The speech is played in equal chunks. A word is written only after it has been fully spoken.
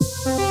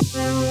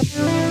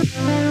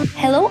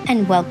Hello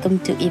and welcome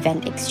to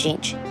Event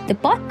Exchange, the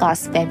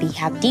podcast where we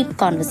have deep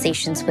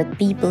conversations with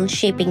people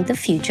shaping the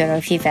future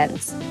of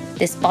events.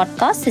 This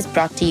podcast is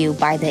brought to you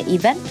by the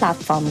event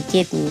platform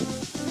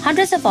GiveMe.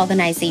 Hundreds of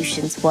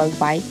organizations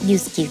worldwide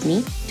use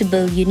GiveMe to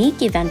build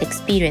unique event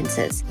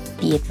experiences,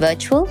 be it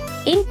virtual,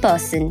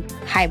 in-person,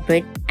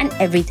 hybrid, and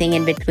everything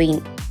in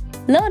between.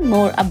 Learn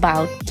more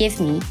about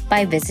GiveMe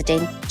by visiting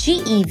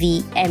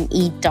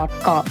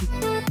gevme.com.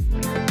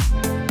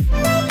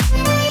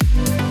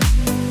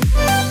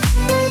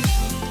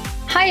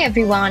 Hi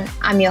everyone,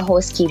 I'm your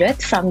host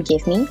Kirat from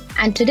GiveMe,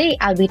 and today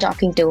I'll be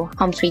talking to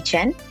Humphrey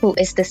Chen, who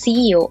is the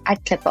CEO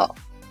at CLIPr.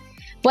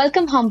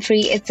 Welcome,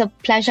 Humphrey. It's a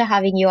pleasure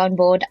having you on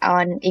board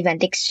on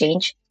Event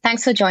Exchange.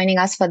 Thanks for joining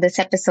us for this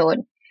episode.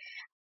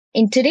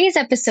 In today's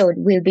episode,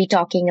 we'll be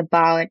talking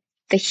about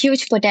the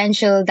huge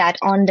potential that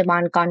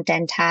on-demand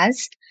content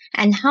has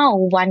and how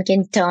one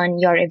can turn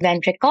your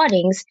event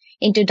recordings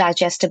into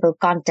digestible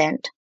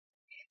content.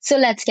 So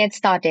let's get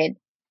started.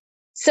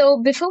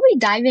 So before we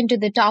dive into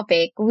the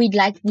topic, we'd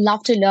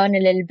love to learn a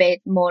little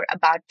bit more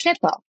about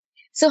CLIPr.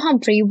 So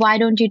Humphrey, why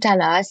don't you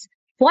tell us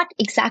what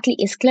exactly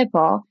is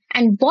CLIPr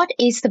and what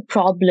is the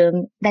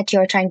problem that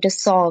you're trying to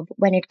solve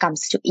when it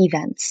comes to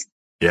events?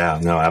 Yeah,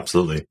 no,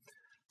 absolutely.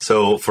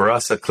 So for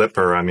us at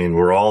CLIPr,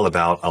 we're all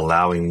about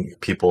allowing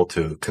people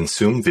to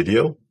consume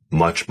video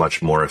much,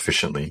 much more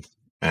efficiently.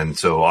 And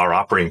so our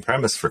operating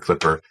premise for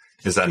CLIPr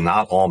is that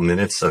not all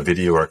minutes of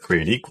video are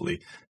created equally,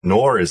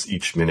 nor is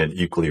each minute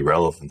equally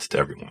relevant to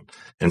everyone.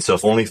 And so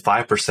if only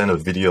 5%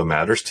 of video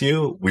matters to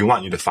you, we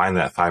want you to find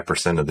that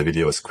 5% of the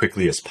video as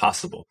quickly as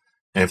possible.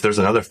 And if there's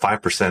another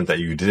 5% that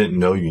you didn't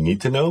know you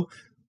need to know,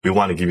 we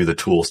want to give you the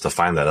tools to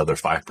find that other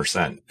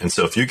 5%. And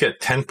so if you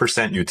get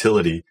 10%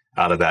 utility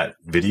out of that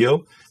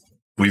video,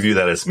 we view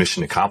that as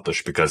mission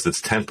accomplished because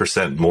it's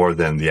 10% more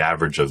than the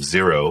average of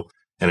 0.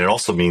 And it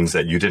also means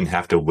that you didn't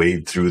have to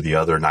wade through the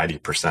other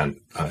 90%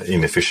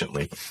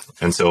 inefficiently.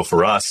 And so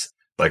for us,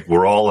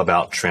 we're all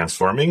about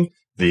transforming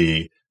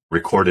the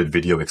recorded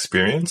video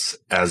experience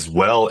as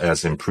well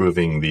as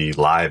improving the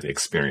live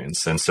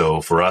experience. And so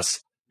for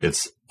us,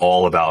 it's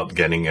all about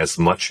getting as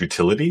much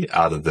utility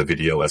out of the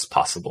video as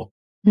possible.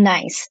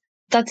 Nice.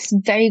 That's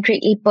very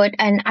greatly put.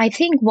 And I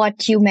think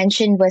what you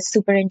mentioned was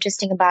super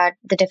interesting about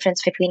the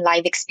difference between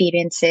live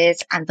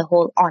experiences and the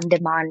whole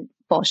on-demand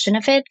portion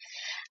of it.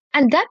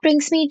 And that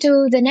brings me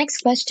to the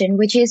next question,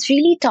 which is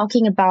really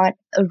talking about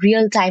a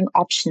real-time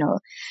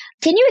optional.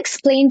 Can you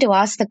explain to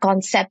us the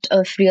concept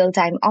of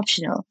real-time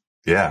optional?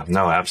 Yeah,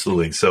 no,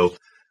 absolutely. So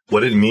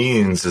what it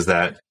means is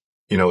that,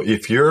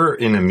 if you're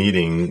in a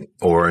meeting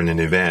or in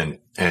an event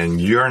and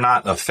you're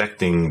not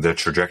affecting the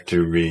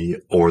trajectory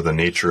or the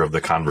nature of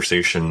the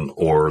conversation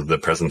or the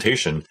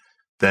presentation,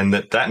 then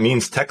that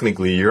means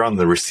technically you're on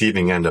the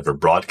receiving end of a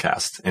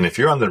broadcast. And if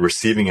you're on the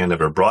receiving end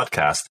of a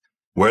broadcast,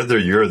 whether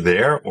you're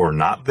there or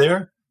not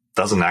there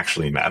doesn't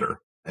actually matter.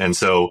 And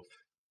so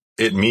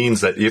it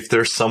means that if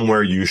there's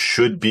somewhere you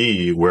should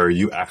be where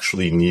you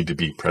actually need to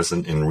be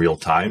present in real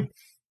time,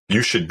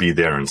 you should be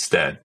there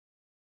instead,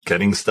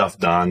 getting stuff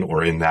done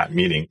or in that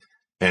meeting.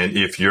 And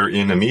if you're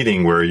in a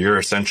meeting where you're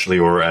essentially,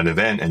 or an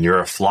event and you're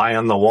a fly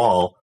on the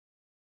wall,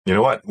 you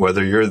know what,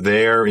 whether you're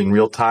there in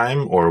real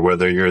time or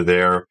whether you're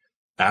there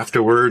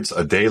afterwards,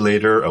 a day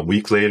later, a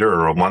week later,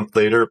 or a month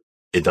later,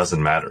 it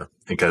doesn't matter.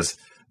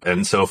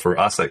 And so for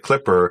us at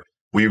CLIPr,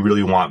 we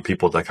really want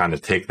people to kind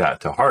of take that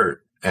to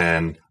heart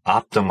and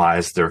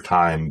optimize their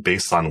time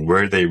based on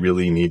where they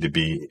really need to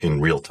be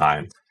in real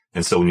time.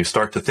 And so when you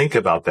start to think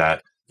about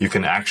that, you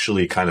can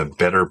actually kind of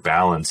better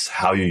balance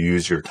how you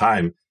use your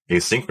time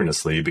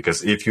asynchronously,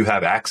 because if you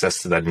have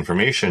access to that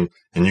information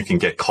and you can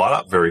get caught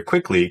up very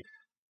quickly,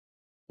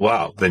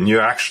 wow, then you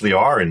actually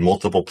are in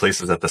multiple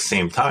places at the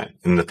same time.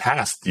 In the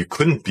past, you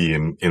couldn't be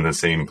in the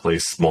same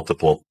place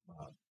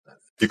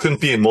You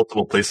couldn't be in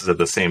multiple places at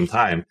the same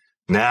time.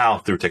 Now,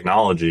 through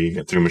technology,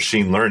 through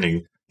machine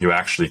learning, you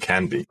actually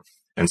can be.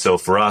 And so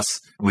for us,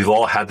 we've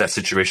all had that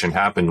situation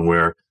happen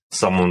where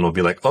someone will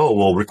be like, oh,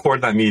 well, record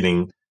that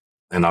meeting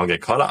and I'll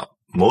get caught up.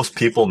 Most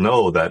people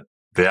know that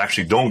they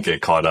actually don't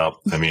get caught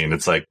up.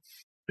 It's like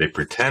they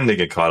pretend to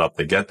get caught up.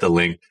 They get the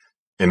link.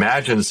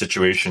 Imagine a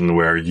situation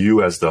where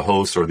you as the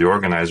host or the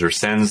organizer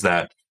sends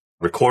that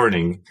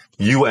recording.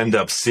 You end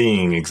up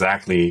seeing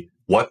exactly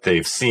what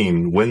they've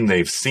seen when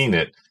they've seen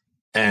it.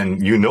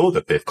 And you know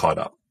that they've caught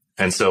up.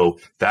 And so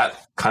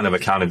that kind of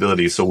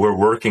accountability. So we're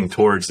working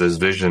towards this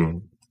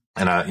vision.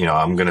 And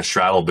I'm going to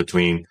straddle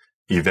between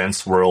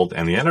events world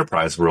and the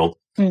enterprise world.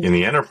 Mm. In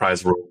the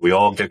enterprise world, we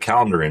all get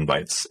calendar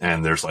invites,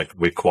 and there's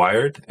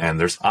required and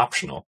there's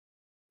optional.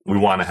 We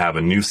want to have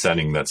a new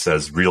setting that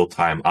says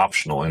real-time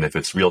optional. And if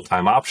it's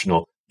real-time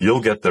optional,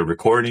 you'll get the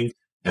recording,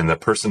 and the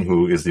person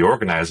who is the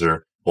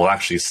organizer will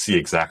actually see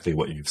exactly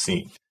what you've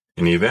seen.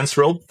 In the events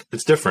world,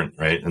 it's different,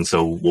 right? And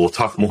so we'll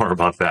talk more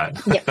about that.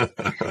 Yeah.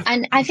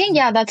 And I think,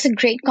 that's a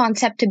great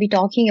concept to be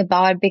talking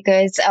about,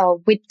 because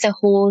with the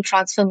whole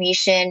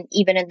transformation,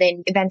 even in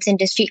the events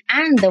industry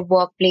and the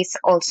workplace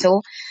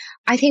also,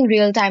 I think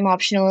real time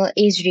optional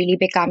is really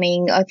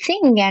becoming a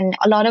thing, and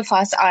a lot of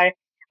us are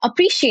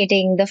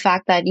appreciating the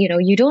fact that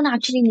you don't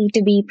actually need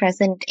to be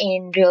present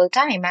in real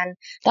time, and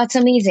that's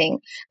amazing.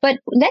 But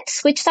let's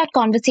switch that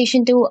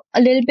conversation to a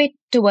little bit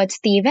towards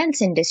the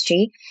events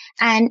industry.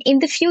 And in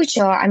the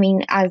future, I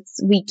mean, as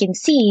we can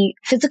see,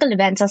 physical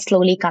events are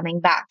slowly coming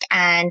back,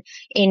 and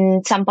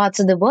in some parts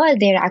of the world,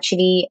 they're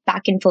actually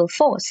back in full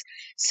force.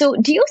 So,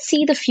 do you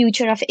see the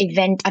future of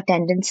event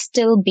attendance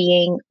still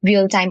being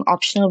real time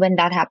optional when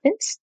that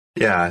happens?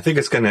 Yeah, I think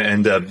it's going to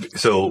end up.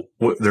 So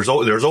there's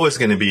always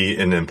going to be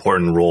an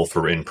important role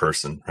for in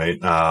person, right?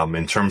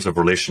 In terms of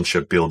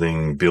relationship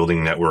building,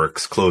 building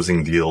networks,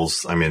 closing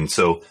deals. I mean,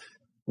 so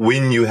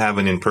when you have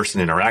an in person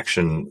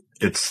interaction,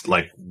 it's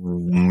like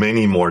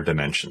many more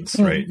dimensions,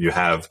 right? You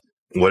have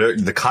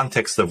the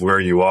context of where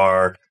you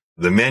are,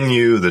 the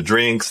menu, the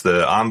drinks,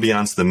 the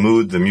ambiance, the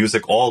mood, the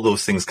music, all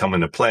those things come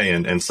into play,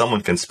 and someone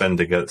can spend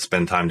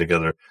time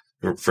together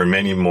for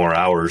many more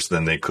hours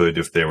than they could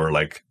if they were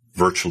like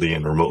virtually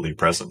and remotely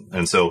present.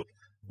 And so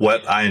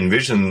what I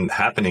envision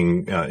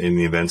happening in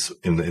the events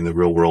in the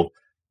real world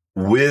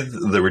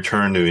with the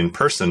return to in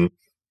person,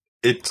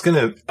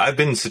 I've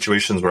been in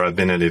situations where I've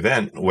been at an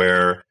event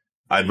where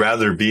I'd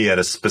rather be at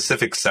a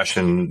specific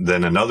session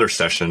than another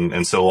session.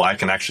 And so I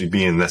can actually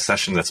be in the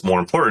session that's more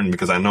important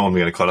because I know I'm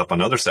going to caught up on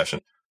another session.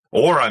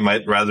 Or I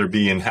might rather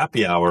be in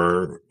happy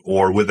hour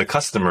or with a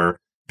customer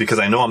because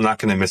I know I'm not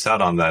going to miss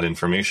out on that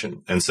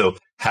information. And so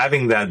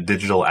having that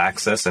digital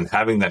access and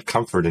having that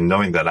comfort in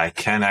knowing that I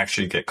can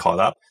actually get caught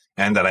up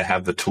and that I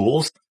have the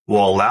tools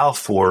will allow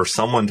for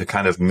someone to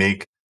kind of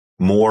make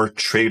more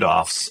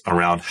trade-offs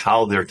around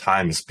how their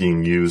time is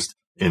being used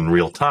in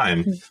real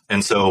time.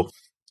 And so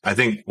I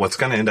think what's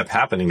going to end up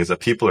happening is that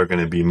people are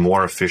going to be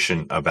more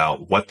efficient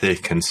about what they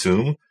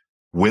consume,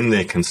 when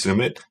they consume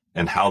it,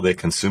 and how they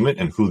consume it,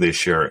 and who they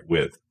share it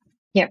with.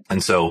 Yeah.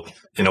 And so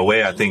in a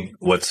way, I think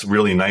what's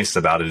really nice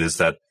about it is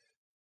that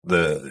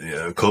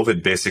the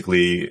COVID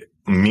basically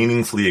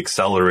meaningfully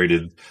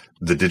accelerated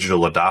the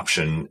digital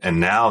adoption, and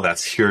now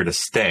that's here to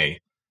stay.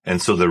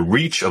 And so the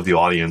reach of the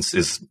audience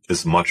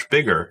is much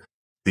bigger.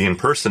 The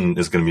in-person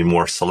is going to be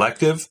more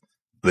selective.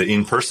 The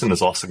in-person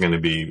is also going to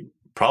be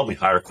probably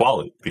higher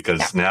quality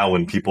because now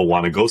when people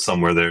want to go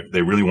somewhere,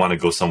 they really want to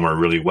go somewhere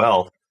really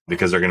well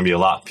because they're going to be a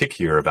lot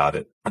pickier about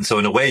it. And so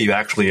in a way, you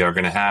actually are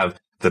going to have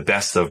the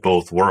best of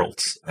both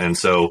worlds. And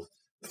so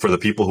for the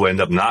people who end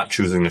up not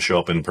choosing to show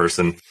up in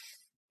person,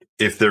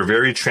 if they're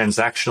very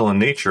transactional in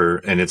nature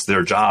and it's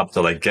their job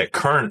to like get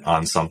current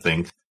on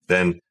something,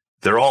 then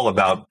they're all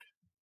about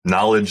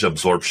knowledge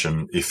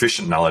absorption,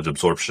 efficient knowledge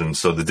absorption.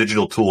 So the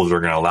digital tools are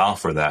going to allow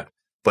for that.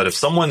 But if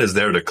someone is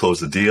there to close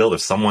the deal,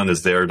 if someone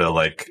is there to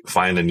like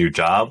find a new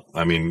job,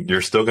 I mean,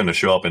 you're still going to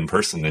show up in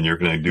person and you're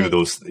going to do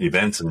those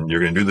events and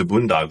you're going to do the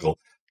boondoggle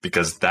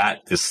because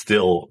that is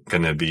still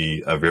going to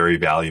be a very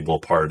valuable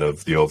part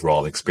of the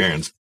overall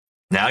experience.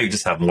 Now you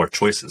just have more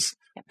choices,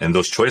 and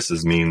those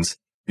choices means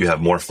you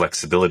have more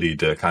flexibility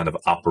to kind of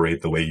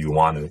operate the way you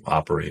want to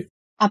operate.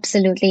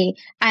 Absolutely.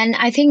 And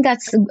I think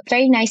that's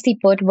very nicely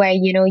put where,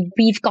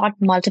 we've got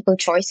multiple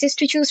choices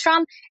to choose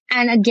from.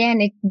 And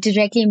again, it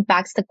directly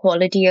impacts the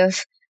quality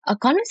of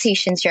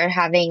conversations you're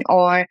having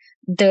or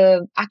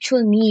the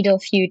actual need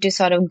of you to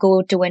sort of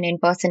go to an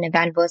in-person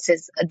event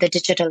versus the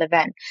digital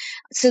event.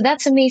 So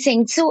that's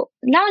amazing. So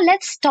now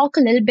let's talk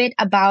a little bit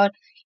about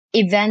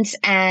events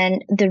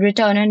and the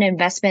return on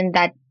investment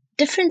that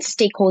different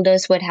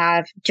stakeholders would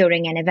have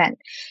during an event.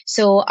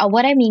 So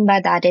what I mean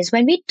by that is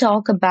when we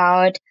talk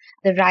about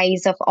the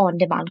rise of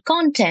on-demand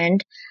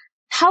content,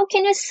 how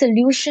can a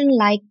solution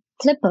like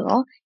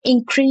CLIPr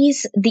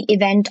increase the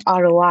event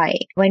ROI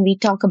when we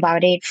talk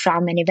about it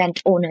from an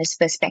event owner's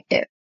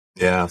perspective?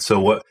 Yeah.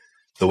 So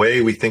the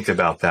way we think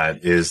about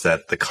that is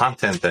that the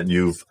content that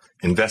you've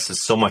invested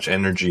so much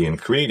energy in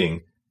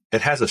creating,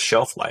 it has a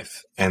shelf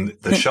life, and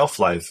the shelf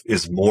life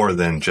is more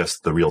than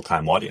just the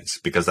real-time audience,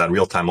 because that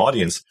real-time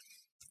audience,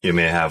 you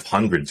may have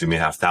hundreds, you may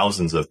have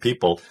thousands of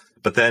people,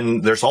 but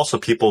then there's also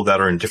people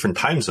that are in different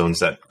time zones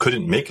that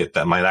couldn't make it,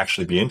 that might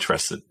actually be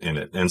interested in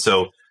it. And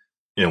so,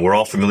 we're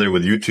all familiar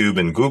with YouTube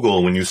and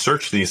Google. When you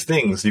search these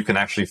things, you can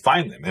actually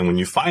find them. And when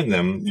you find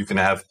them, you can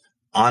have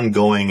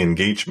ongoing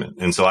engagement.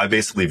 And so I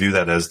basically view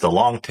that as the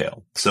long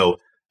tail. So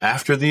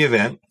after the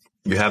event,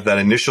 you have that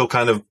initial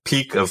kind of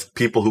peak of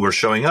people who are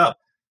showing up,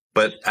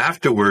 but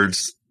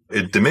afterwards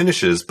it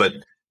diminishes, but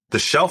the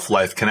shelf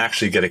life can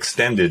actually get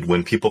extended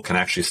when people can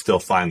actually still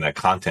find that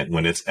content,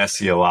 when it's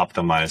SEO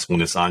optimized,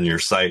 when it's on your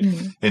site.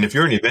 And if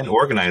you're an event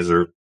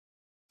organizer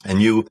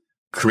and you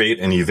create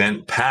an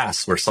event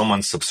pass where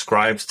someone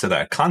subscribes to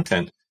that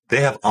content,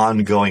 they have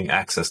ongoing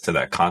access to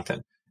that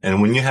content.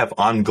 And when you have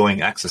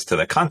ongoing access to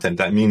that content,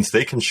 that means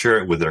they can share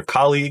it with their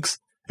colleagues.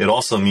 It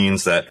also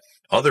means that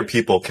other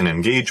people can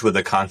engage with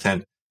the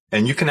content,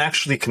 and you can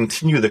actually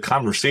continue the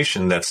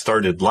conversation that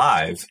started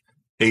live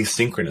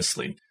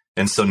asynchronously.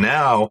 And so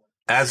now,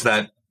 as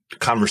that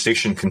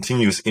conversation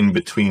continues in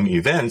between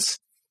events,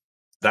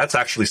 that's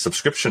actually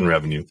subscription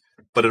revenue.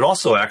 But it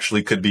also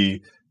actually could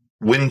be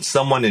when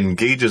someone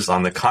engages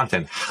on the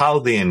content, how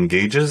they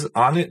engages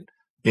on it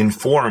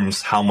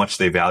informs how much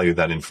they value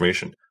that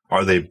information.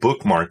 Are they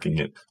bookmarking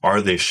it?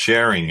 Are they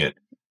sharing it?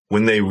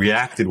 When they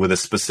reacted with a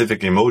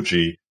specific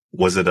emoji,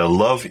 was it a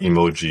love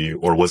emoji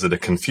or was it a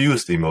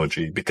confused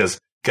emoji? Because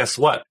guess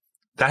what?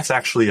 That's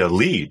actually a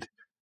lead,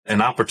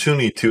 an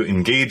opportunity to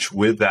engage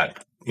with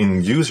that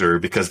end user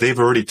because they've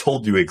already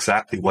told you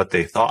exactly what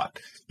they thought.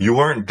 You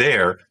weren't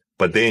there,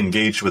 but they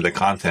engaged with the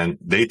content.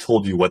 They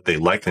told you what they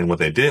liked and what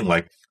they didn't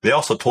like. They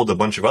also told a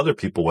bunch of other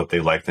people what they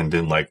liked and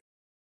didn't like.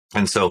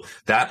 And so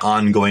that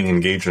ongoing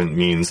engagement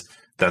means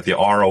that the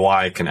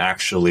ROI can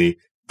actually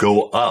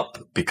go up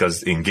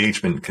because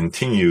engagement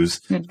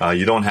continues.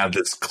 You don't have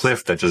this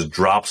cliff that just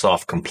drops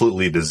off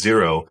completely to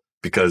zero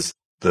because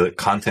the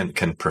content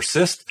can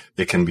persist.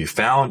 It can be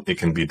found. It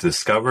can be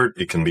discovered.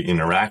 It can be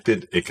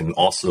interacted. It can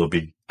also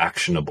be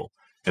actionable.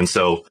 And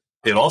so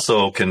it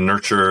also can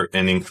nurture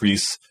and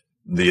increase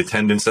the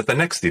attendance at the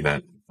next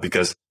event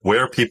because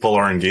where people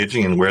are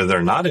engaging and where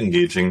they're not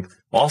engaging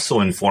also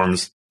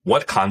informs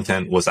what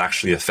content was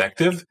actually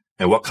effective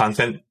and what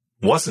content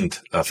wasn't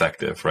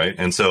effective, right?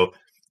 And so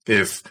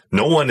if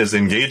no one is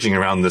engaging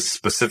around this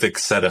specific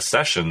set of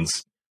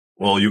sessions,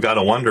 well, you got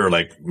to wonder,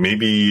 like,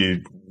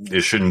 maybe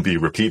it shouldn't be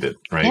repeated,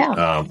 right?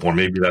 Yeah. Or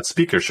maybe that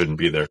speaker shouldn't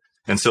be there.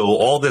 And so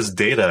all this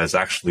data is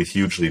actually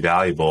hugely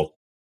valuable,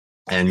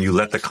 and you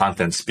let the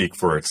content speak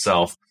for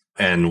itself.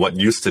 And what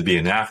used to be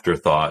an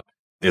afterthought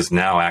is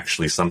now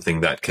actually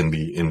something that can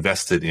be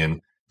invested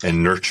in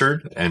and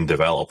nurtured and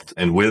developed.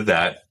 And with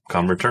that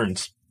come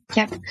returns.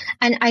 Yeah.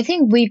 And I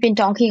think we've been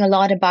talking a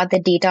lot about the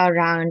data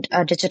around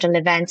digital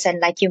events. And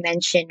like you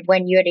mentioned,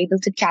 when you're able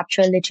to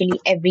capture literally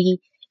every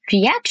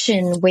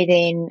reaction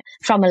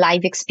from a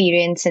live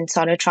experience and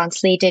sort of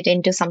translate it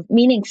into some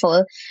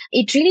meaningful,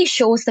 it really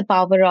shows the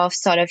power of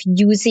sort of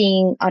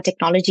using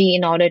technology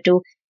in order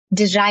to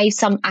derive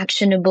some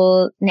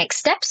actionable next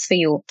steps for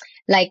you,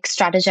 like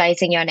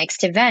strategizing your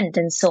next event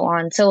and so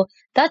on. So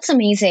that's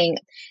amazing.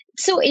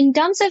 So in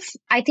terms of,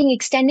 I think,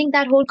 extending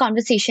that whole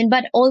conversation,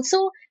 but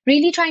also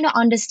really trying to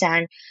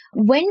understand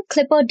when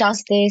CLIPr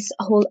does this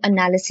whole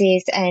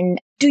analysis, and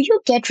do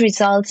you get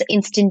results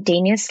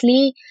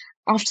instantaneously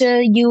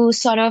after you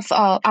sort of,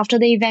 after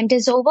the event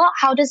is over?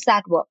 How does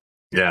that work?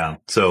 Yeah.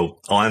 So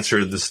I'll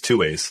answer this two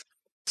ways.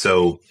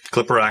 So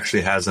CLIPr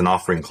actually has an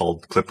offering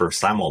called CLIPr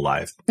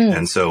Simul-Live.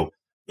 And so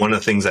one of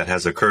the things that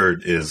has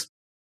occurred is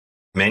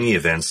many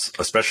events,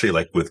 especially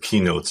like with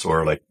keynotes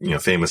or like,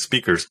 famous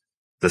speakers,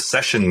 the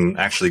session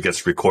actually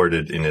gets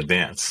recorded in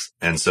advance.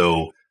 And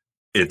so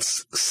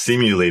it's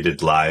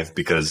simulated live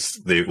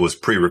because it was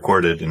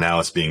pre-recorded and now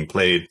it's being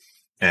played,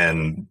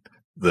 and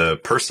the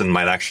person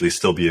might actually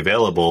still be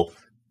available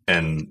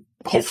and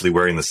hopefully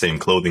wearing the same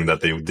clothing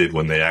that they did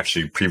when they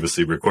actually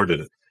previously recorded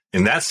it.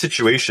 In that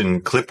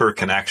situation, CLIPr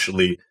can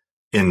actually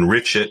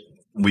enrich it.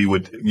 We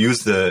would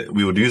use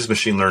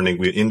machine learning.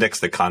 We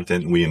index the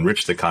content. We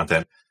enrich the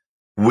content.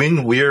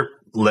 When we're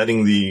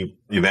letting the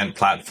event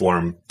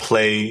platform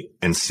play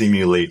and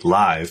simulate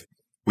live,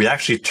 we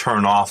actually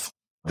turn off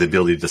the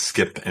ability to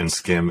skip and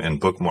skim and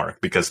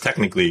bookmark, because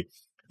technically,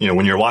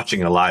 when you're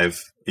watching a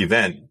live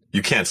event,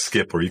 you can't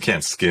skip or you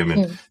can't skim,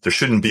 and there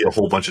shouldn't be a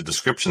whole bunch of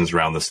descriptions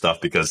around this stuff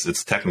because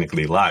it's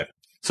technically live.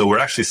 So we're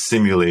actually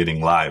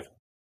simulating live,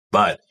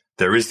 but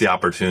there is the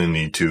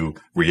opportunity to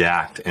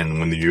react. And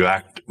when you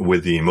react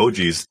with the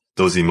emojis,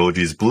 those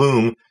emojis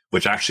bloom,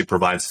 which actually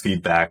provides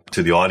feedback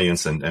to the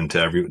audience and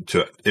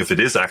to if it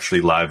is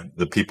actually live,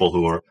 the people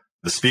who are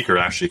the speaker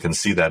actually can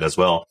see that as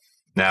well.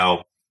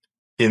 Now,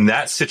 in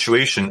that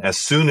situation, as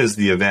soon as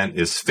the event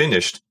is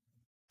finished,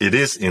 it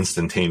is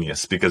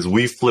instantaneous because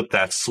we flip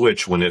that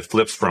switch when it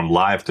flips from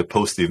live to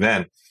post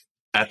event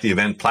at the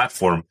event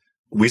platform.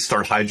 We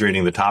start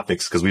hydrating the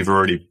topics because we've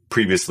already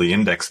previously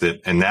indexed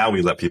it. And now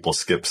we let people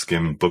skip,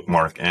 skim,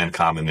 bookmark, and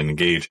comment and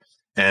engage.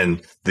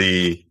 And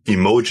the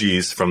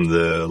emojis from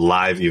the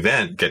live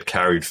event get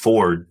carried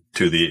forward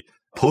to the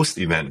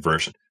post-event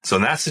version. So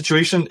in that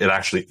situation, it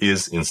actually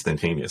is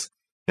instantaneous.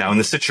 Now, in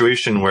the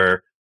situation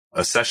where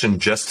a session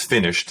just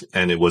finished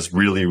and it was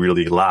really,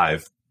 really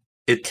live,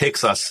 it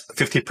takes us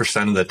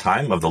 50% of the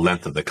time of the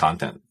length of the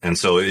content. And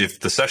so if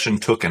the session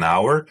took an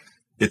hour,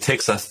 it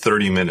takes us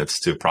 30 minutes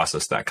to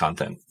process that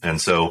content. And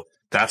so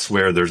that's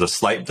where there's a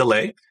slight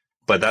delay,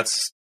 but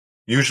that's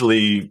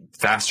usually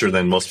faster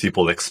than most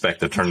people expect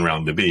the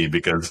turnaround to be,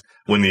 because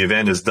when the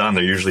event is done,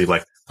 they're usually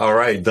like, all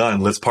right, done,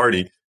 let's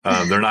party.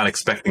 They're not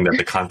expecting that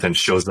the content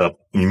shows up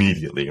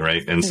immediately,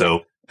 right? And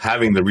so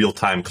having the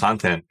real-time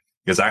content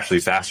is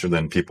actually faster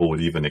than people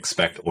would even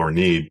expect or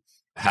need.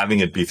 Having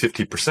it be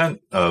 50%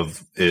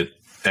 of it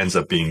ends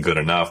up being good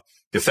enough.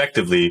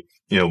 Effectively,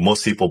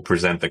 most people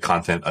present the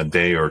content a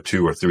day or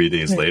 2 or 3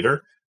 days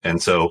later.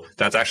 And so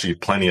that's actually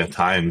plenty of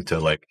time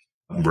to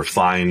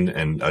refine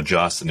and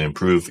adjust and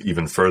improve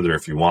even further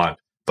if you want.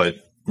 But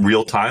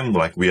real time,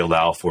 we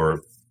allow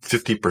for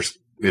 50%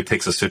 it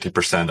takes us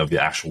 50% of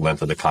the actual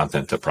length of the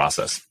content to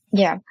process.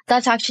 Yeah,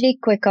 that's actually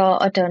quicker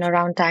a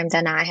turnaround time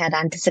than I had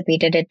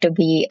anticipated it to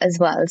be as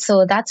well.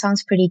 So that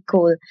sounds pretty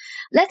cool.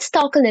 Let's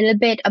talk a little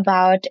bit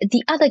about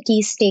the other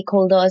key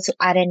stakeholders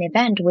at an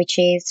event, which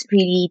is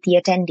really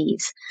the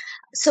attendees.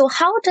 So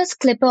how does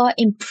CLIPr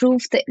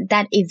improve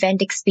that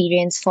event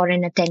experience for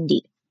an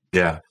attendee?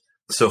 Yeah.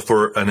 So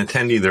for an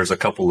attendee, there's a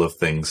couple of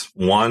things.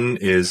 One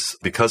is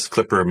because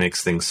CLIPr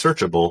makes things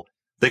searchable,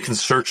 they can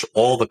search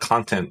all the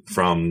content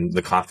from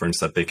the conference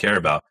that they care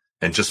about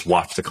and just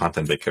watch the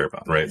content they care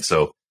about, right?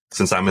 So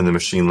since I'm in the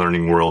machine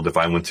learning world, if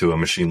I went to a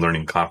machine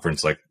learning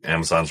conference like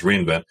Amazon's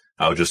reInvent,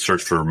 I would just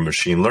search for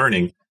machine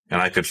learning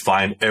and I could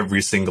find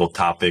every single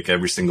topic,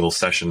 every single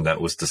session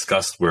that was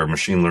discussed where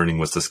machine learning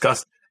was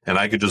discussed. And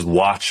I could just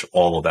watch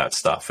all of that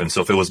stuff. And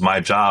so if it was my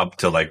job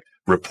to like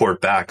report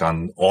back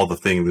on all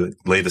the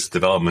latest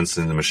developments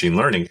in the machine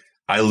learning,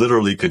 I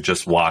literally could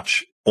just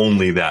watch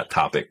only that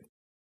topic.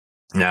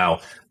 Now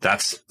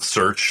that's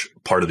search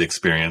part of the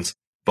experience.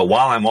 But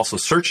while I'm also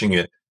searching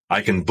it,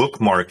 I can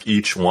bookmark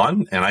each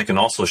one and I can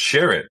also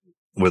share it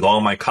with all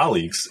my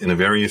colleagues in a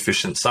very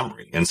efficient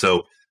summary. And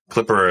so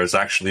CLIPr is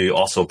actually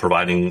also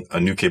providing a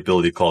new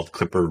capability called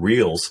CLIPr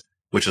Reels,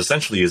 which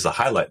essentially is a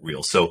highlight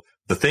reel. So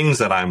the things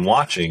that I'm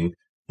watching,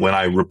 when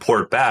I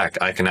report back,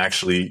 I can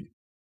actually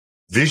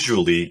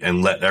visually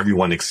and let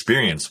everyone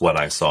experience what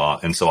I saw.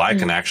 And so I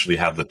can actually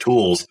have the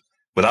tools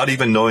without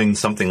even knowing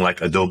something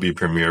like Adobe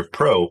Premiere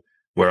Pro,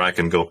 where I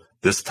can go,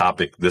 this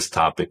topic, this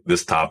topic,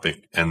 this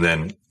topic, and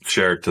then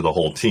share it to the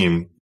whole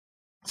team.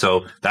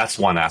 So that's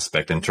one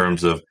aspect in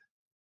terms of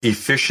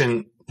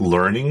efficient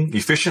learning,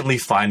 efficiently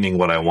finding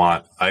what I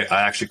want. I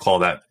actually call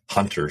that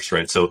hunters,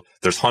 right? So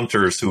there's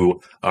hunters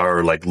who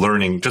are like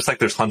learning, just like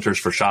there's hunters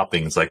for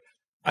shopping. It's like,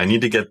 I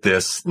need to get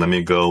this. Let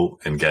me go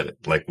and get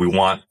it. Like we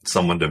want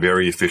someone to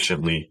very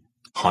efficiently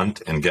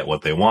hunt and get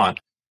what they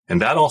want.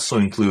 And that also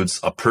includes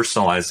a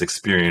personalized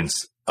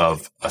experience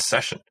of a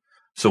session.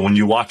 So when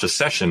you watch a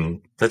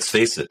session, let's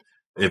face it,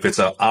 if it's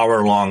an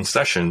hour-long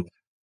session,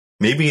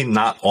 maybe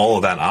not all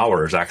of that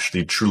hour is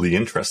actually truly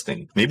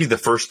interesting. Maybe the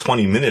first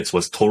 20 minutes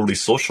was totally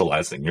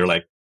socializing. You're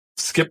like,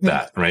 skip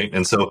that, right?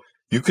 And so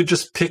you could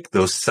just pick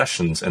those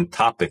sessions and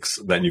topics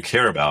that you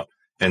care about.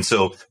 And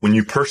so when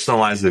you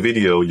personalize the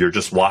video, you're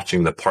just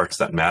watching the parts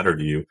that matter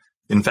to you.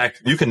 In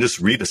fact, you can just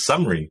read a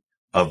summary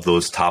of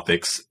those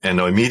topics and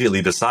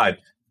immediately decide,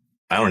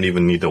 I don't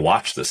even need to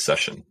watch this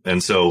session.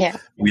 And so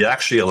we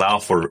actually allow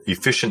for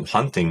efficient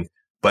hunting,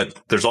 but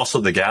there's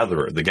also the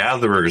gatherer. The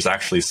gatherer is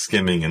actually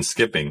skimming and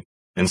skipping.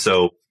 And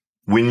so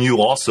when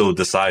you also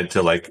decide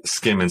to like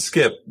skim and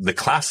skip, the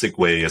classic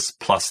way is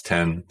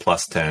 +10,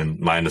 +10,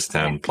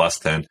 -10,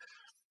 +10,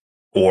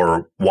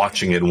 or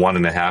watching it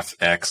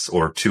 1.5x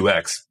or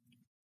 2x.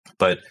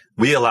 But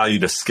we allow you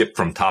to skip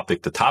from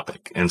topic to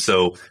topic. And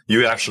so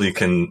you actually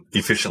can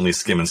efficiently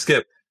skim and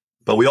skip.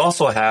 But we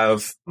also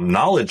have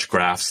knowledge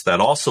graphs that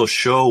also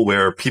show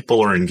where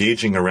people are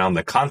engaging around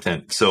the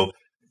content. So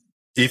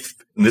if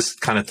this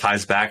kind of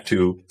ties back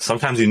to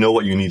sometimes you know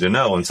what you need to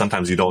know and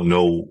sometimes you don't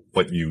know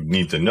what you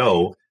need to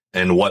know,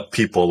 and what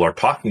people are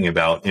talking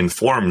about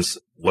informs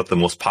what the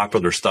most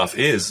popular stuff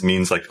is,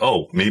 means like,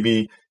 oh,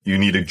 maybe you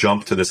need to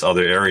jump to this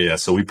other area.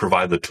 So we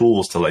provide the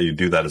tools to let you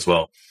do that as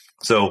well.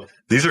 So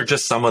these are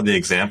just some of the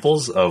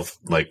examples of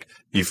like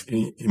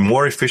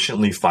more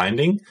efficiently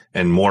finding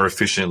and more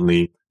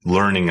efficiently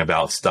learning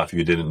about stuff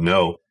you didn't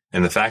know.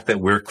 And the fact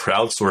that we're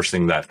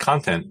crowdsourcing that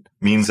content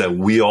means that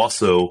we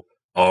also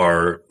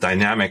are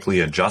dynamically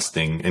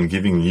adjusting and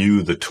giving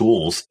you the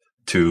tools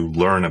to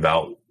learn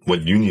about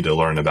what you need to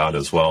learn about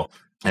as well.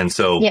 And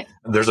so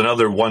there's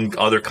one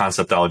other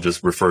concept I'll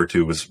just refer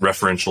to is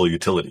referential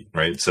utility,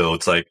 right? So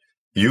it's like,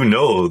 you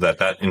know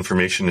that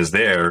information is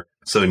there.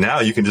 So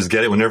now you can just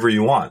get it whenever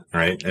you want,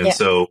 right? And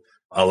so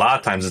a lot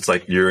of times it's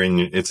like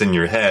it's in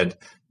your head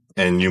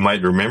and you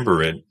might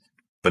remember it,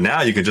 but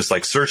now you can just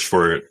like search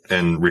for it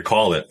and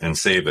recall it and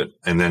save it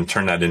and then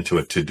turn that into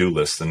a to-do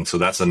list. And so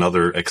that's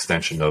another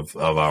extension of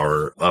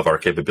our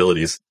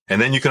capabilities.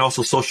 And then you can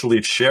also socially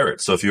share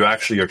it. So if you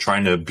actually are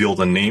trying to build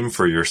a name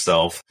for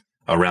yourself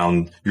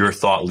around your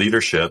thought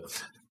leadership,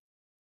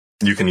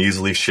 you can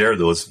easily share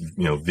those,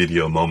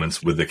 video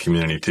moments with the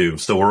community too.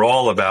 So we're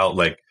all about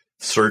like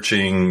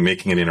searching,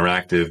 making it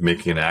interactive,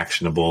 making it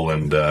actionable,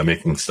 and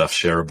making stuff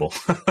shareable.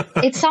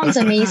 It sounds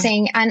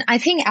amazing. And I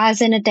think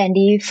as an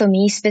attendee, for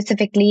me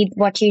specifically,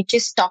 what you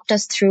just talked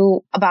us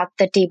through about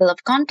the table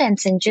of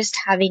contents and just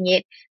having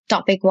it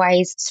topic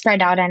wise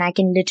spread out, and I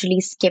can literally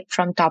skip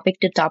from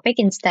topic to topic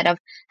instead of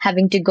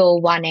having to go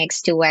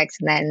 1x, 2x,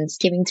 and then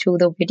skimming through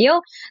the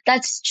video.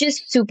 That's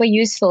just super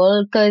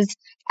useful because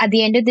at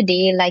the end of the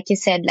day, like you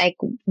said, like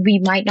we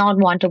might not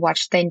want to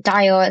watch the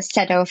entire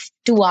set of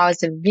 2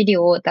 hours of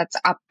video that's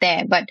up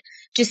there, but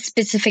just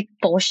specific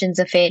portions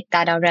of it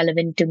that are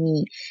relevant to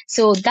me.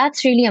 So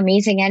that's really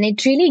amazing. And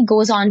it really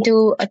goes on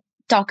to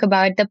talk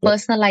about the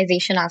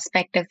personalization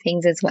aspect of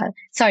things as well.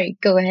 Sorry,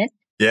 go ahead.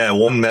 Yeah,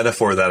 one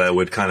metaphor that I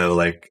would kind of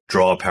like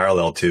draw a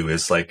parallel to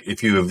is like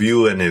if you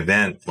view an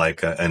event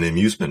like an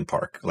amusement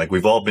park, like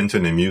we've all been to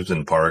an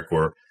amusement park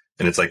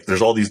and it's like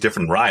there's all these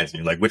different rides and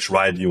you're like, which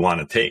ride do you want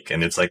to take?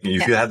 And it's like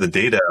if you have the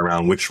data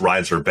around which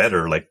rides are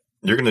better, like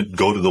you're going to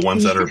go to the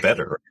ones that are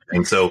better.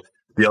 And so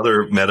the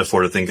other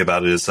metaphor to think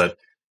about it is that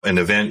an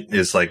event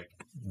is like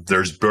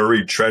there's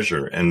buried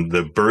treasure, and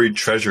the buried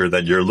treasure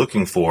that you're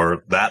looking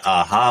for, that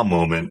aha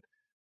moment,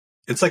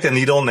 it's like a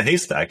needle in the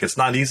haystack. It's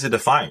not easy to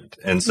find.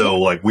 And so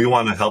like we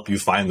want to help you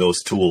find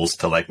those tools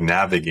to like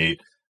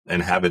navigate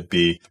and have it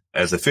be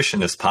as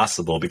efficient as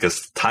possible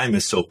because time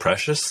is so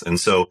precious. And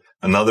so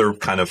another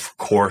kind of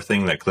core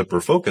thing that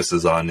CLIPr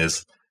focuses on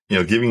is,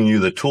 giving you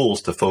the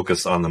tools to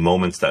focus on the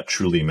moments that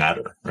truly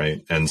matter.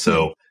 Right. And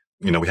so,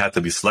 we have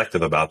to be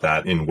selective about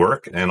that in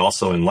work and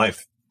also in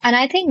life. And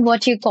I think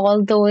what you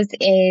call those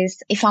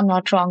is, if I'm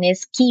not wrong,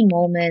 is key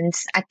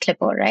moments at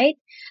CLIPr, right?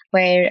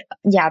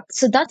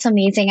 So that's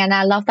amazing. And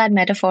I love that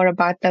metaphor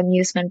about the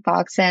amusement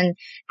parks and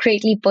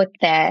greatly put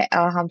there,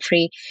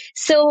 Humphrey.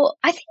 So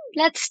I think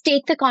let's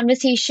take the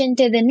conversation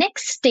to the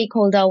next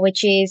stakeholder,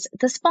 which is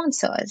the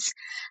sponsors.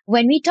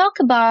 When we talk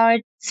about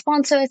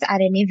sponsors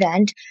at an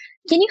event,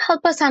 can you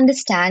help us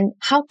understand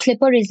how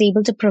CLIPr is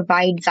able to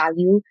provide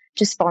value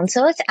to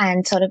sponsors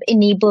and sort of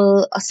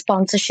enable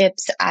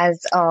sponsorships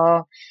as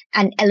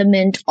an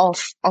element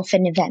of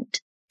an event?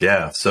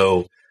 Yeah.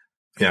 So,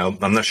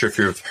 I'm not sure if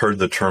you've heard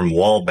the term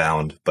wall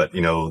bound, but,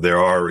 there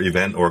are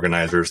event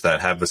organizers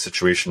that have a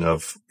situation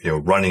of,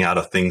 running out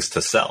of things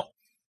to sell.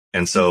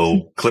 And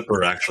so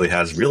CLIPr actually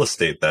has real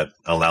estate that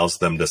allows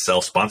them to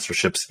sell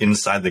sponsorships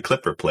inside the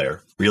CLIPr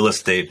player. Real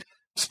estate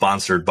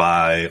sponsored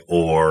by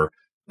or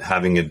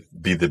having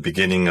it be the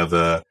beginning of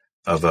a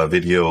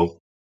video,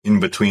 in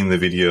between the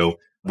video.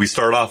 We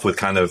start off with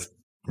kind of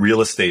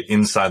real estate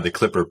inside the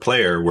CLIPr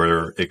player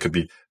where it could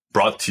be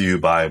brought to you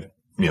by,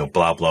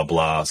 blah, blah,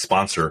 blah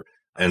sponsor.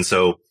 And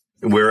so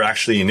we're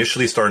actually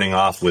initially starting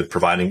off with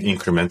providing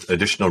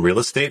additional real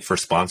estate for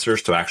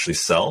sponsors to actually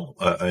sell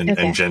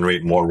and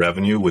generate more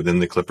revenue within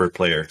the CLIPr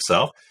player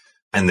itself.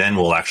 And then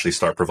we'll actually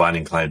start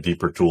providing kind of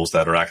deeper tools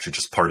that are actually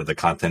just part of the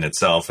content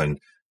itself, and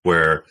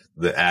where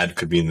the ad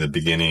could be in the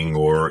beginning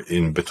or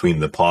in between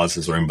the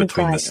pauses or in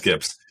between the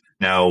skips.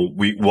 Now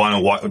we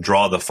want to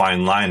draw the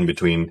fine line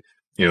between,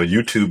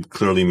 YouTube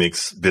clearly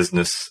makes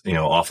business,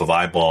 off of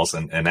eyeballs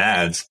and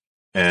ads.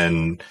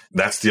 And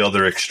that's the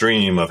other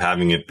extreme of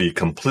having it be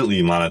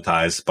completely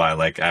monetized by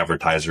like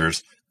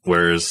advertisers.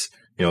 Whereas,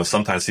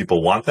 sometimes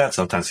people want that,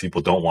 sometimes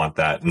people don't want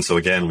that. And so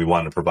again, we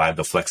want to provide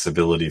the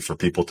flexibility for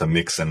people to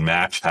mix and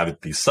match, have it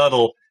be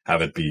subtle,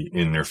 have it be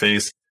in their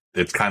face.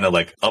 It's kind of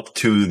like up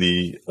to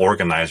the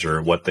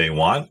organizer what they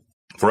want.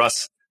 For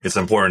us, it's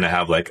important to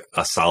have like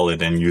a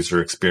solid end user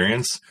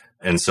experience.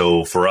 And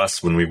so for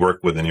us, when we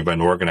work with an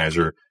event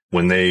organizer,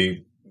 when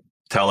they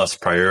tell us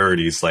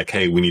priorities like,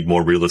 hey, we need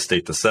more real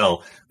estate to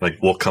sell, like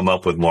we'll come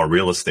up with more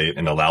real estate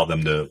and allow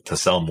them to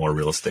sell more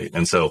real estate.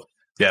 And so,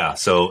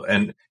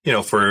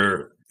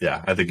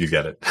 I think you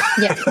get it.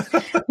 Yeah.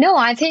 No,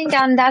 I think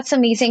that's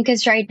amazing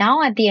because right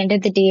now at the end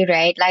of the day,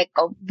 right, like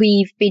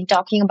we've been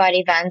talking about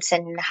events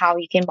and how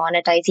you can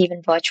monetize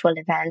even virtual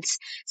events.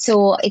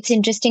 So it's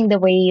interesting the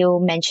way you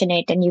mention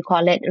it and you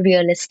call it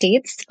real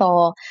estates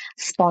for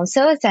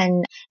sponsors.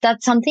 And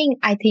that's something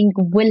I think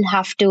we'll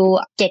have to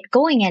get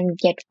going and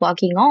get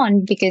working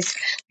on, because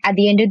at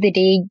the end of the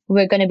day,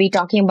 we're going to be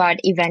talking about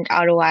event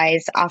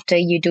ROIs after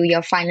you do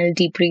your final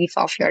debrief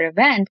of your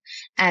event.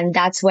 And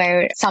that's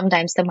where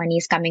sometimes the money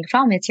is coming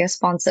from. It's your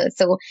sponsors.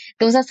 So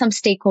those are some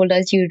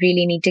stakeholders you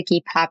really need to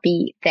keep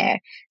happy there.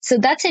 So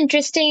that's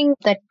interesting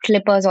that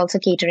CLIPr is also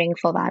catering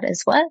for that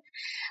as well.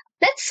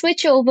 Let's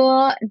switch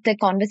over the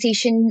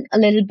conversation a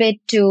little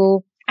bit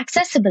to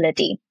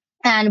accessibility.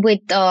 And with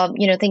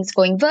things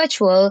going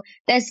virtual,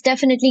 there's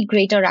definitely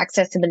greater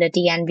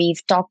accessibility, and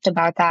we've talked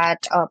about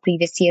that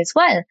previously as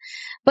well.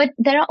 But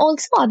there are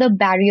also other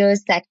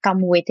barriers that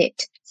come with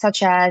it,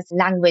 such as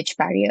language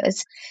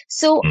barriers.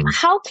 So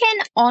how can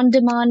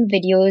on-demand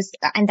videos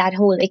and that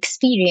whole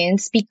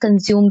experience be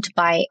consumed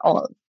by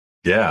all?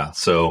 Yeah,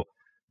 so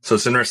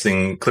it's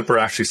interesting. CLIPr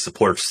actually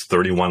supports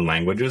 31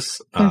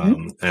 languages,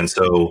 and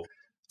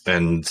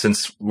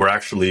since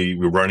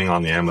we're running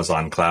on the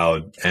Amazon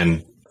cloud,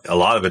 and a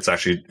lot of it's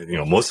actually,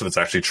 most of it's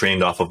actually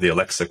trained off of the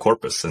Alexa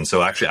corpus. And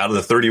so actually out of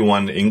the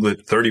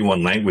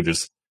 31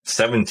 languages,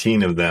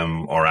 17 of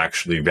them are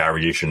actually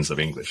variations of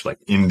English, like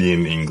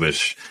Indian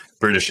English,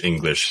 British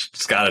English,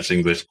 Scottish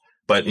English.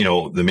 But,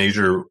 the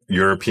major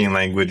European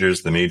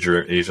languages, the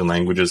major Asian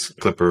languages,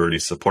 CLIPr already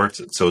supports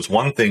it. So it's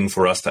one thing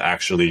for us to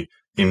actually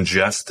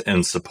ingest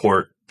and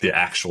support the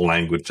actual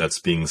language that's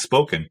being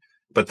spoken.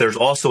 But there's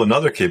also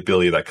another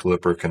capability that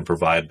CLIPr can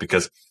provide,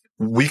 because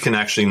we can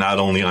actually not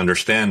only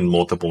understand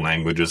multiple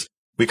languages,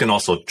 we can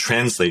also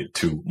translate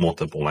to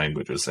multiple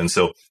languages. And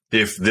so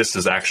if this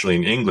is actually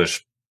in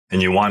English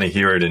and you want to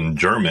hear it in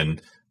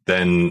German,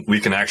 then we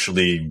can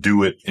actually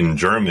do it in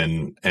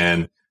German.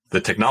 And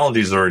the technology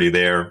is already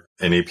there,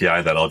 an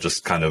API that I'll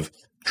just kind of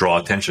draw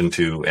attention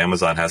to.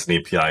 Amazon has an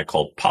API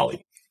called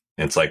Poly.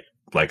 And it's like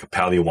like a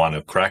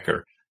Paliwana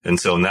cracker. And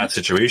so in that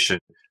situation,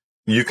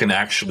 you can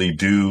actually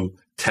do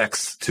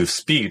text to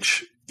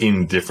speech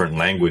in different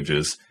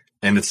languages.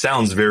 And it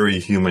sounds very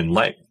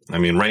human-like. I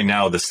mean, right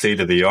now, the state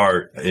of the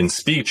art in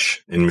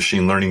speech, in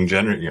machine learning,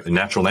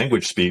 natural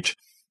language speech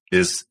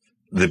is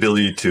the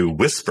ability to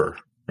whisper,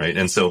 right?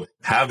 And so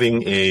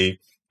having a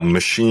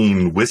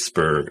machine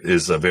whisper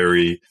is a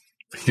very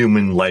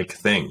human-like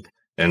thing.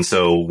 And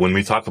so when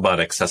we talk about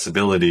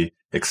accessibility,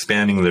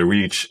 expanding the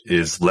reach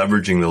is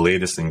leveraging the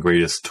latest and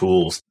greatest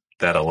tools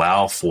that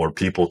allow for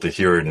people to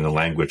hear it in a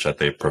language that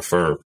they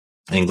prefer.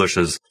 English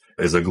is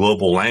a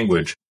global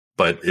language,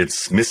 but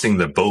it's missing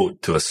the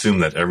boat to assume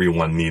that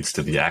everyone needs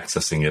to be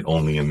accessing it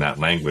only in that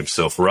language.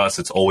 So for us,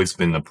 it's always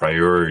been a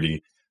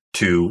priority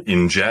to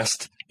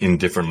ingest in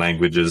different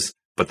languages,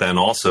 but then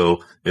also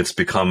it's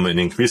become an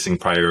increasing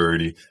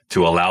priority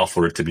to allow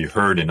for it to be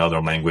heard in other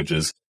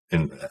languages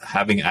and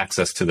having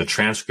access to the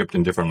transcript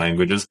in different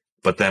languages,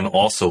 but then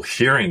also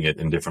hearing it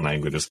in different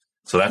languages.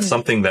 So that's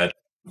something that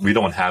we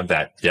don't have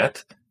that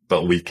yet,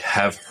 but we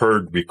have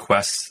heard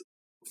requests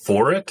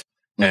for it.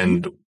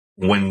 And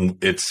when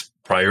it's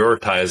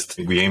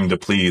prioritized, we aim to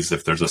please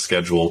if there's a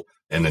schedule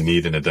and a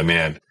need and a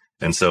demand.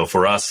 And so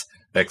for us,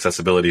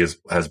 accessibility has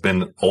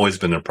always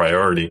been a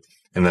priority.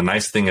 And the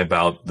nice thing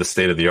about the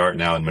state of the art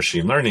now in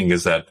machine learning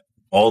is that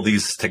all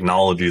these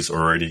technologies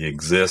already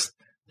exist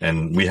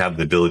and we have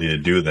the ability to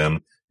do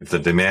them. If the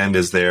demand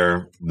is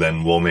there,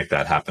 then we'll make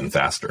that happen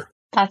faster.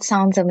 That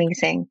sounds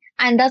amazing.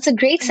 And that's a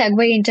great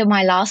segue into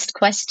my last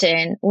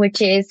question,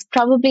 which is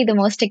probably the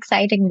most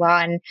exciting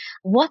one.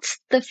 What's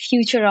the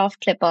future of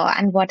CLIPr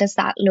and what does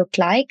that look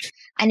like?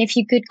 And if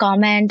you could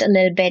comment a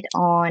little bit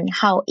on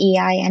how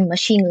AI and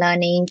machine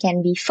learning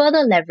can be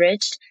further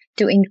leveraged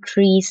to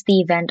increase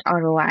the event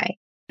ROI.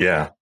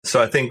 Yeah.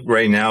 So I think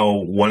right now,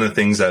 one of the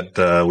things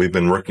that we've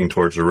been working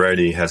towards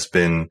already has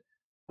been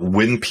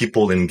when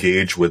people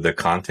engage with the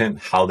content,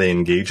 how they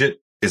engage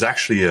it is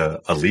actually a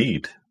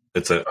lead.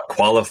 It's a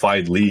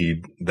qualified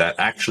lead that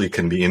actually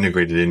can be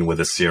integrated in with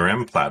a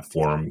CRM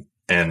platform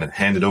and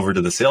handed over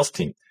to the sales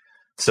team.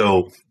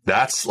 So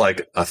that's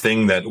like a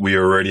thing that we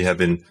already have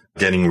been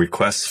getting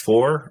requests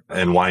for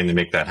and wanting to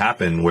make that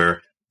happen,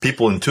 where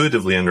people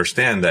intuitively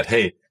understand that,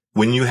 hey,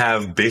 when you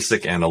have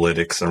basic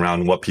analytics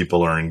around what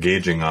people are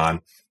engaging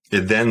on,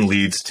 it then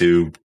leads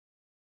to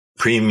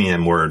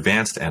premium or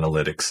advanced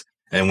analytics.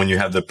 And when you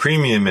have the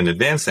premium and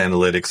advanced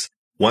analytics,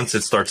 once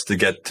it starts to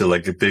get to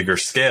like a bigger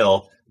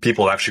scale,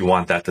 people actually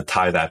want that to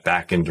tie that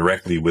back in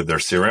directly with their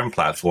CRM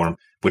platform,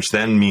 which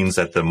then means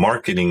that the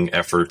marketing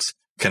efforts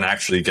can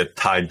actually get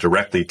tied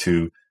directly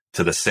to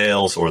the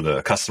sales or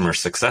the customer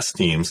success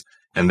teams.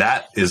 And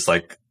that is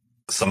like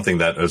something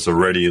that is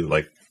already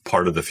like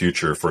part of the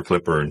future for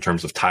CLIPr in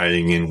terms of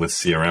tying in with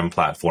CRM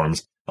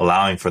platforms,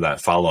 allowing for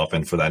that follow-up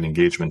and for that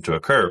engagement to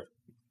occur.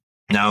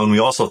 Now, when we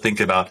also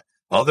think about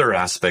other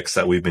aspects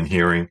that we've been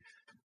hearing,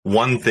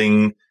 one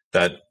thing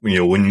that,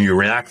 when you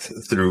react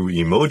through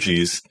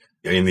emojis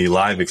in the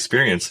live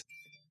experience,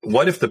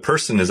 what if the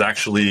person is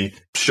actually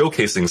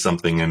showcasing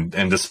something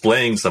and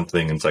displaying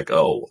something? And it's like,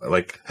 oh,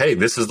 like, hey,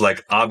 this is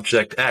like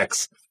object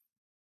X.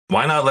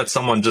 Why not let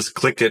someone just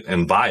click it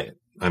and buy it?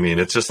 I mean,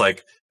 it's just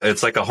like,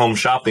 it's like a home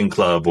shopping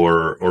club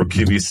or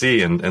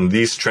QVC. And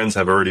these trends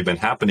have already been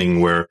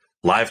happening where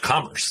live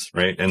commerce,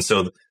 right? And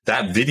so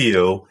that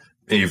video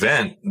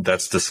event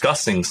that's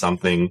discussing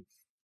something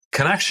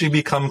can actually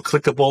become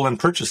clickable and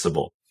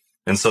purchasable.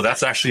 And so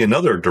that's actually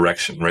another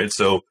direction, right?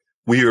 So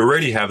we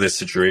already have this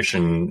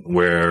situation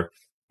where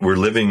we're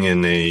living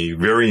in a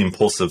very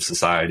impulsive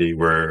society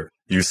where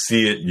you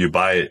see it, you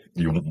buy it,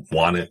 you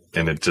want it,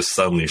 and it just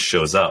suddenly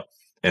shows up.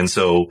 And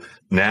so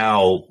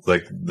now,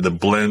 like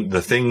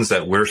the things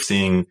that we're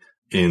seeing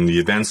in the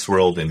events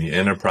world, in the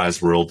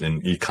enterprise world,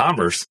 in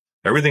e-commerce,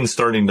 everything's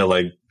starting to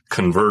like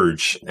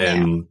converge.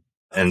 And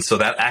so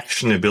that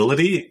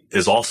actionability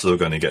is also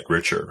going to get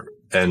richer.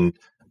 And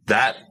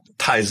that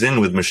ties in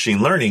with machine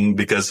learning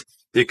because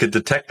it could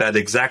detect that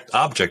exact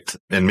object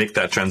and make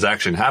that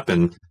transaction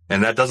happen.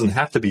 And that doesn't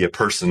have to be a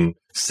person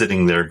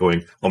sitting there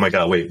going, oh my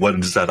God, wait, what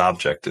is that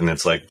object? And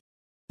it's like,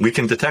 we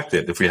can detect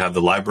it if we have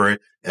the library.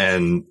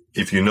 And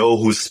if you know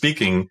who's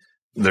speaking,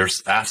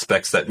 there's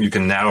aspects that you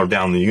can narrow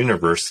down the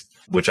universe,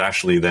 which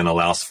actually then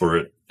allows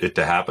for it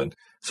to happen.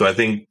 So I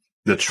think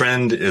the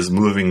trend is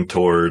moving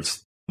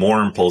towards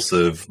more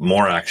impulsive,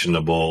 more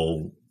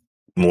actionable,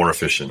 more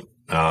efficient.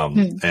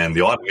 And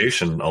the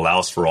automation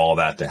allows for all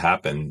that to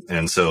happen.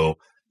 And so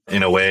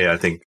in a way, I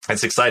think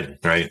it's exciting,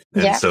 right?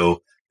 And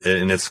so,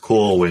 and it's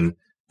cool when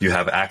you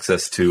have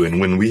access to,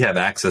 and when we have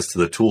access to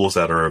the tools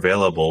that are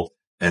available,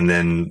 and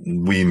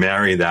then we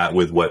marry that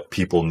with what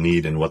people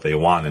need and what they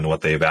want and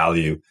what they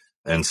value.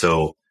 And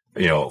so,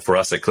 for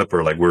us at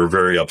CLIPr, like we're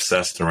very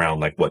obsessed around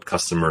like what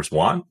customers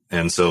want.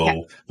 And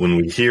so when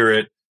we hear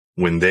it,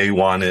 when they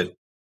want it,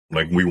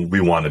 like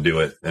we want to do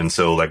it. And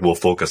so like we'll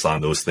focus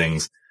on those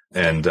things.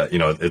 And,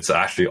 it's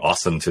actually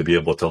awesome to be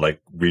able to like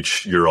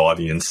reach your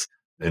audience.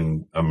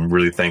 And I'm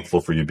really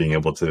thankful for you being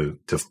able to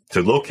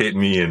locate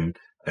me and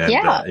and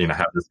Yeah.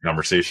 have this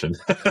conversation.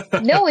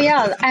 No,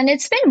 yeah, and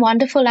it's been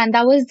wonderful, and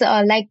that was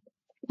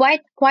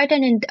like quite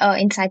an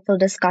insightful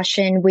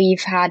discussion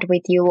we've had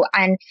with you,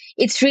 and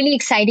it's really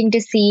exciting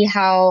to see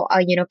how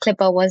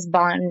CLIPr was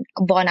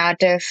born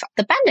out of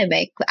the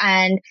pandemic,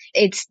 and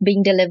it's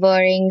been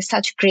delivering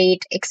such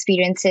great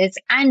experiences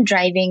and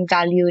driving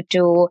value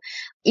to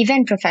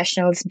event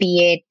professionals,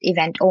 be it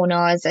event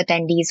owners,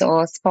 attendees,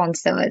 or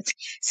sponsors.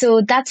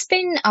 So that's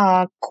been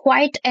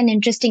quite an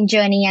interesting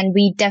journey, and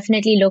we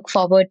definitely look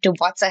forward to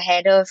what's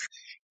ahead of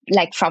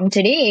like from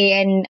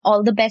today, and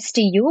all the best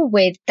to you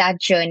with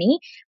that journey.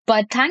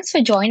 But thanks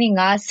for joining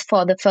us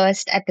for the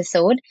first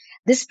episode.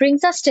 This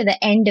brings us to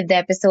the end of the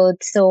episode.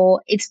 So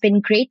it's been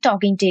great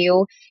talking to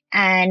you,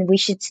 and we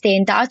should stay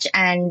in touch,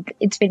 and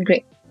it's been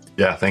great.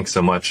 Yeah, thanks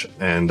so much.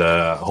 And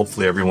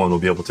hopefully everyone will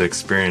be able to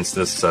experience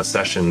this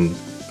session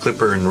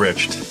CLIPr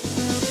enriched.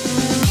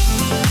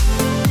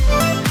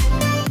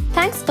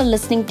 Thanks for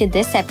listening to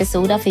this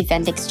episode of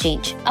Event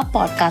Exchange, a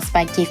podcast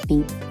by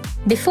GiveMe.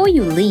 Before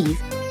you leave,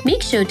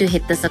 make sure to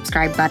hit the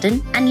subscribe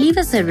button and leave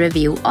us a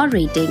review or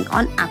rating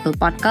on Apple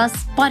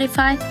Podcasts,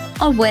 Spotify,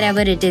 or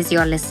wherever it is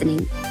you're listening.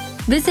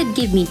 Visit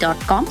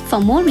giveme.com for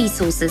more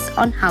resources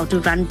on how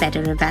to run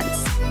better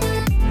events.